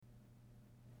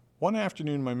One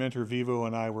afternoon, my mentor Vivo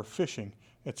and I were fishing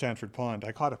at Sanford Pond.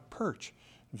 I caught a perch.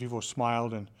 Vivo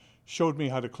smiled and showed me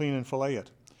how to clean and fillet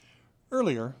it.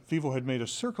 Earlier, Vivo had made a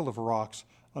circle of rocks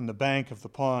on the bank of the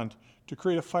pond to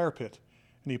create a fire pit,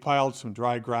 and he piled some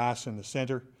dry grass in the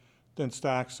center, then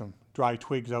stacked some dry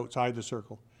twigs outside the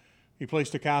circle. He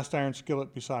placed a cast iron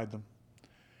skillet beside them.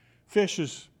 Fish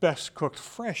is best cooked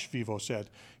fresh, Vivo said.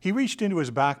 He reached into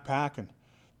his backpack and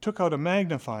took out a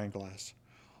magnifying glass.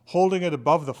 Holding it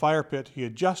above the fire pit, he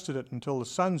adjusted it until the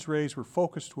sun's rays were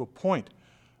focused to a point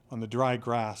on the dry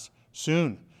grass.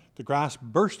 Soon, the grass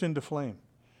burst into flame.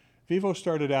 Vivo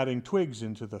started adding twigs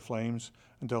into the flames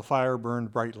until fire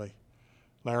burned brightly.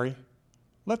 "Larry,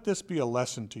 let this be a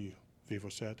lesson to you," Vivo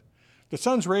said. "The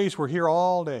sun's rays were here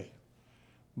all day,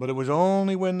 but it was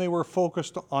only when they were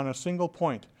focused on a single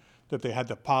point that they had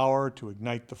the power to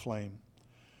ignite the flame.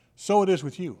 So it is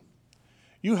with you.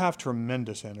 You have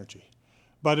tremendous energy,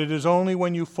 but it is only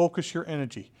when you focus your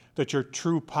energy that your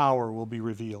true power will be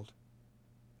revealed.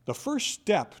 The first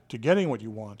step to getting what you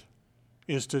want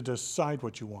is to decide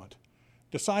what you want.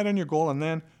 Decide on your goal and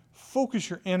then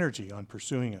focus your energy on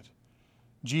pursuing it.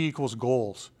 G equals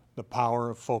goals, the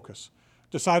power of focus.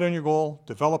 Decide on your goal,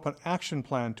 develop an action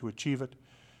plan to achieve it.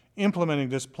 Implementing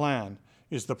this plan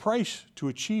is the price to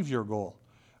achieve your goal.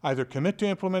 Either commit to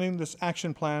implementing this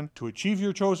action plan to achieve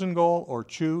your chosen goal or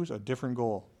choose a different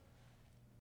goal.